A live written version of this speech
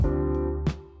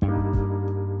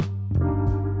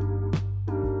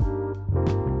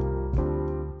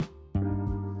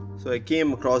So I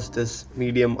came across this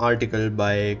Medium article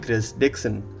by Chris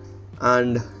Dixon,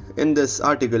 and in this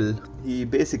article he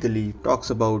basically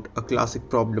talks about a classic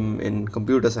problem in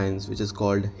computer science which is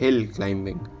called hill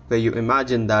climbing, where you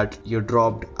imagine that you're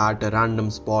dropped at a random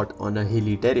spot on a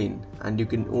hilly terrain and you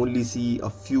can only see a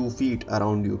few feet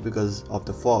around you because of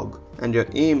the fog, and your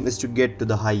aim is to get to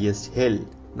the highest hill.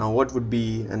 Now what would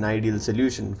be an ideal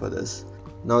solution for this?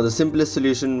 Now the simplest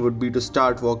solution would be to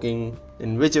start walking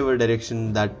in whichever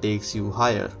direction that takes you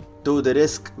higher. Though the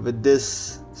risk with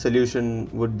this solution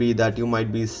would be that you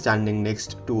might be standing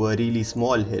next to a really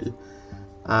small hill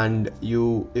and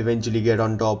you eventually get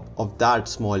on top of that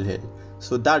small hill.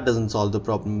 So that doesn't solve the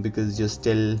problem because you're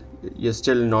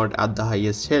still not at the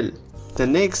highest hill. The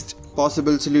next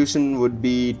possible solution would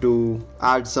be to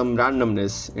add some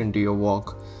randomness into your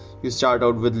walk. You start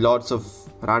out with lots of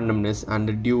randomness and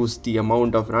reduce the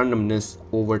amount of randomness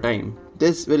over time.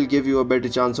 This will give you a better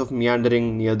chance of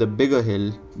meandering near the bigger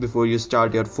hill before you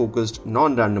start your focused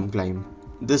non-random climb.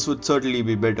 This would certainly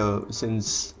be better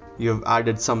since you have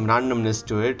added some randomness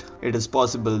to it. It is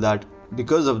possible that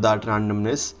because of that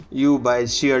randomness, you by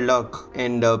sheer luck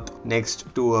end up next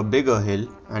to a bigger hill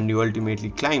and you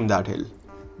ultimately climb that hill.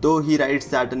 Though he writes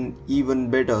that an even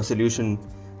better solution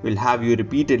will have you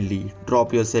repeatedly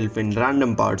drop yourself in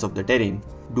random parts of the terrain,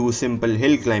 do simple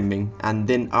hill climbing, and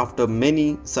then after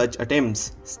many such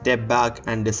attempts, step back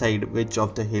and decide which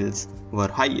of the hills were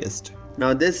highest.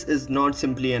 Now this is not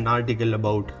simply an article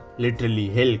about literally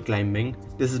hill climbing,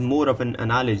 this is more of an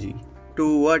analogy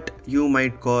to what you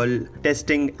might call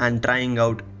testing and trying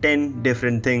out 10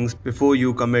 different things before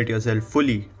you commit yourself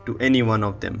fully to any one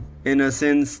of them. In a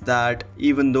sense that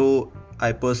even though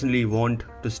I personally want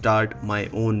to start my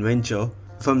own venture,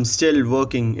 if I'm still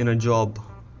working in a job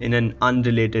in an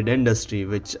unrelated industry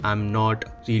which I'm not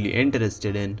really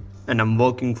interested in, and I'm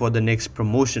working for the next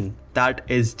promotion, that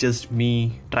is just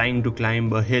me trying to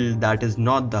climb a hill that is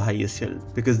not the highest hill,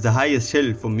 because the highest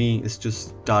hill for me is to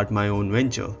start my own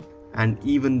venture. And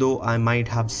even though I might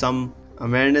have some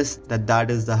awareness that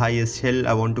that is the highest hill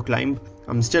I want to climb,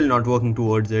 I'm still not working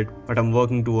towards it, but I'm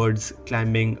working towards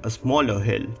climbing a smaller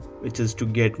hill, which is to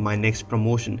get my next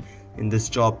promotion in this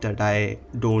job that I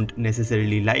don't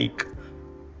necessarily like.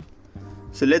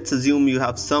 So let's assume you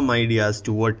have some idea as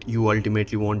to what you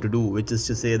ultimately want to do, which is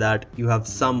to say that you have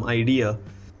some idea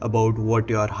about what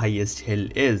your highest hill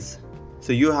is.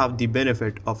 So you have the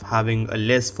benefit of having a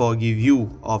less foggy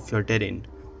view of your terrain.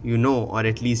 You know, or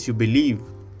at least you believe,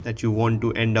 that you want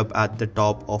to end up at the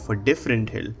top of a different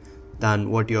hill than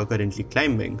what you are currently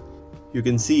climbing. You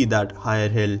can see that higher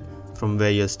hill from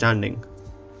where you're standing.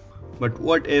 But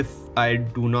what if I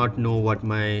do not know what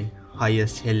my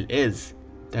highest hill is?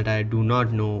 That I do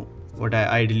not know what I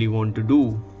ideally want to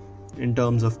do in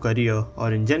terms of career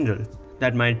or in general?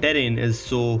 That my terrain is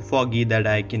so foggy that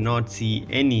I cannot see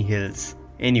any hills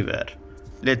anywhere.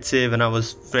 Let's say when I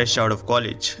was fresh out of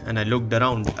college and I looked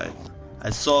around, I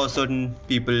saw certain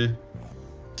people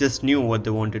just knew what they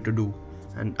wanted to do,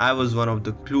 and I was one of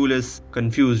the clueless,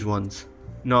 confused ones,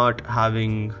 not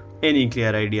having any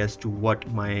clear idea as to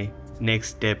what my next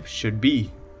step should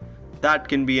be. That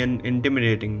can be an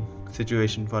intimidating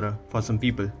situation for some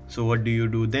people. So what do you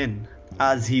do then?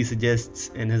 As he suggests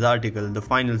in his article, the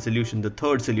final solution, the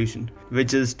third solution,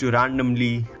 which is to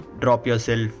randomly drop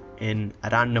yourself in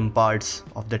random parts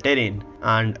of the terrain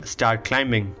and start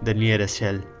climbing the nearest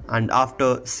hill. And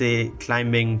after, say,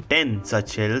 climbing 10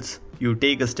 such hills, you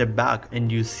take a step back and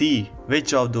you see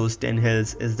which of those 10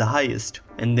 hills is the highest,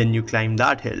 and then you climb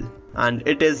that hill. And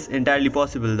it is entirely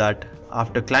possible that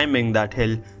after climbing that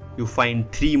hill, you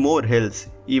find 3 more hills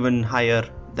even higher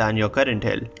than your current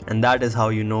hill, and that is how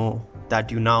you know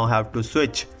that you now have to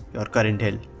switch your current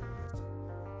hill.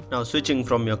 Now, switching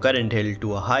from your current hill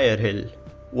to a higher hill,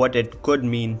 what it could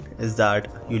mean is that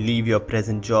you leave your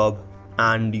present job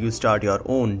and you start your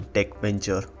own tech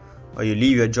venture, or you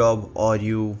leave your job or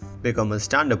you become a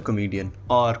stand-up comedian,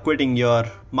 or quitting your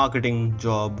marketing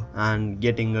job and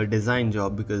getting a design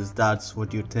job because that's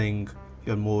what you think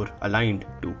you're more aligned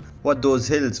to. What those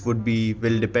hills would be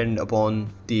will depend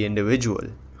upon the individual,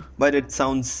 but it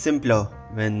sounds simpler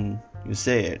when you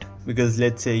say it, because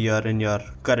let's say you're in your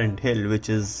current hill, which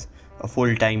is a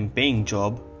full-time paying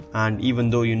job, and even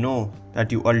though you know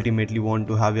that you ultimately want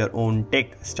to have your own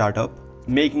tech startup,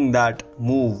 making that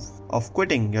move of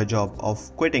quitting your job,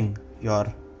 of quitting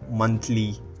your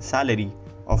monthly salary,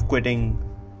 of quitting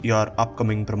your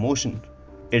upcoming promotion,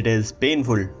 it is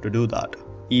painful to do that,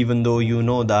 even though you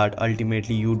know that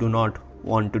ultimately you do not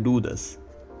want to do this.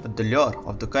 But the lure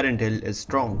of the current hill is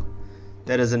strong.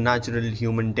 There is a natural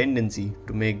human tendency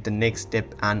to make the next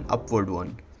step an upward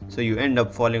one, so you end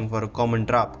up falling for a common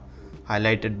trap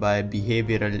highlighted by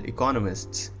behavioral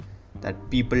economists that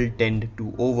people tend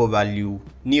to overvalue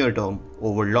near-term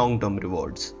over long-term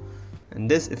rewards. And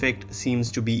this effect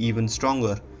seems to be even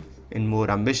stronger in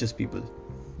more ambitious people.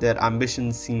 Their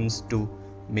ambition seems to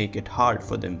make it hard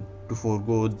for them to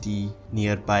forego the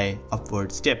nearby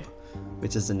upward step,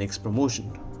 which is the next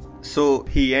promotion. So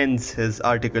he ends his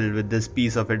article with this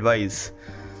piece of advice.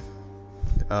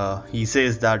 He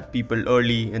says that people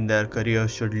early in their career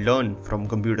should learn from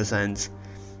computer science.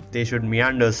 They should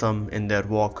meander some in their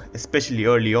walk, especially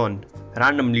early on.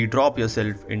 Randomly drop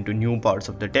yourself into new parts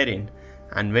of the terrain,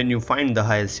 and when you find the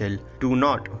highest hill, do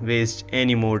not waste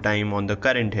any more time on the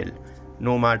current hill,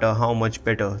 no matter how much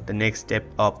better the next step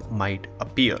up might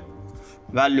appear.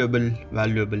 Valuable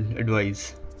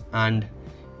advice. And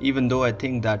even though I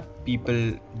think that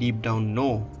people deep down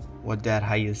know what their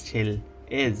highest hill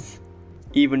is,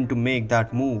 even to make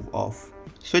that move of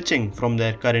switching from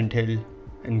their current hill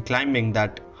and climbing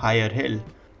that higher hill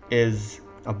is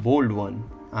a bold one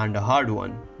and a hard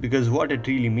one, because what it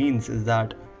really means is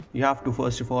that you have to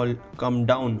first of all come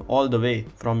down all the way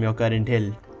from your current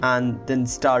hill and then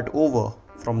start over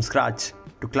from scratch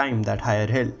to climb that higher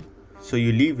hill. So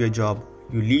you leave your job,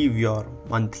 you leave your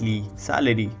monthly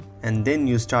salary, and then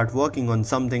you start working on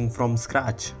something from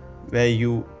scratch where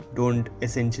you don't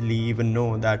essentially even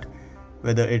know that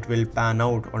whether it will pan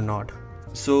out or not.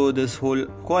 So this whole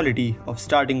quality of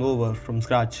starting over from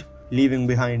scratch, leaving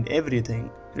behind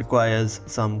everything, requires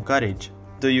some courage.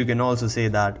 Though you can also say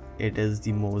that it is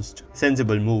the most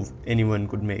sensible move anyone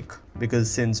could make, because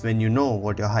since when you know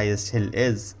what your highest hill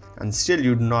is and still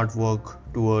you do not work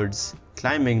towards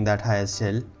climbing that highest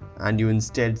hill and you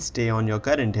instead stay on your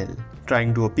current hill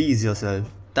trying to appease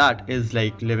yourself, that is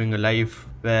like living a life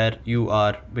where you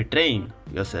are betraying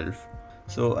yourself.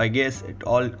 So I guess it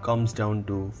all comes down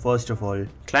to, first of all,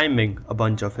 climbing a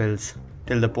bunch of hills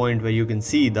till the point where you can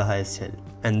see the highest hill,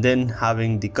 and then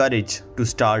having the courage to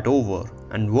start over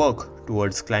and work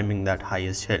towards climbing that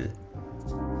highest hill.